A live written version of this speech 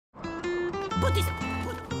Put this.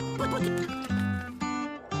 Put it.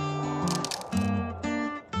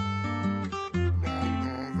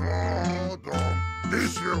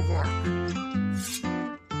 This will work.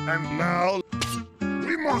 And now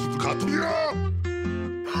we must cut here.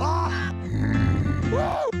 Ha!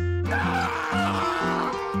 Woo!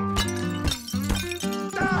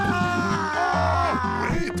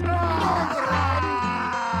 Wait! Run!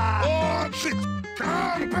 Oh, shit!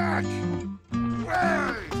 Come back!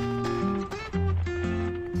 Wait!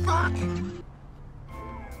 Fuck!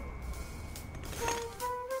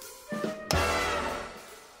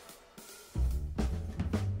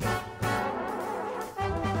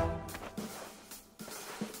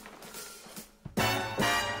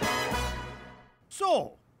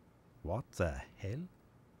 So, what the hell?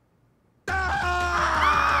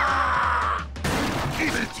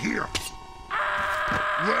 Is it here?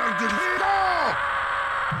 Where did he go?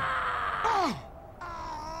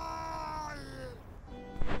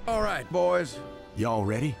 All right, boys. Y'all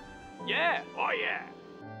ready? Yeah, oh yeah.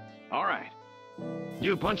 All right.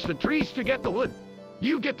 You punch the trees to get the wood.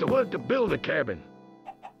 You get the wood to build a cabin.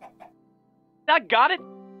 I got it.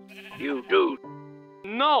 You do.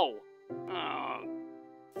 No.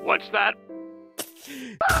 What's that?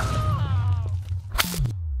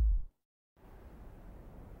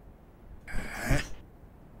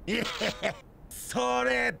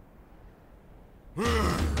 Sorry.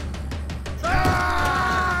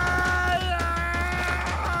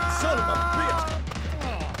 Son of a bitch.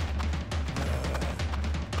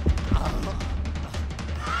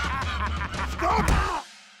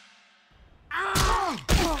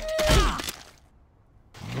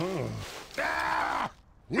 Stop!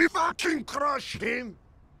 We fucking crush him!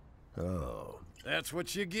 Oh. That's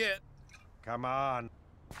what you get. Come on.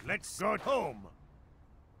 Let's go home.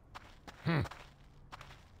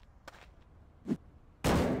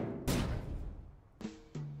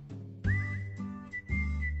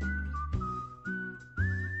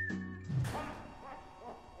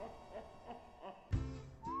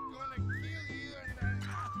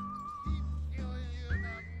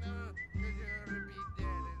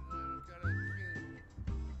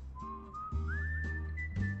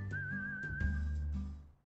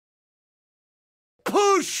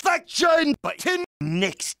 Push that giant button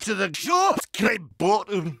next to the subscribe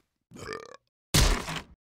button.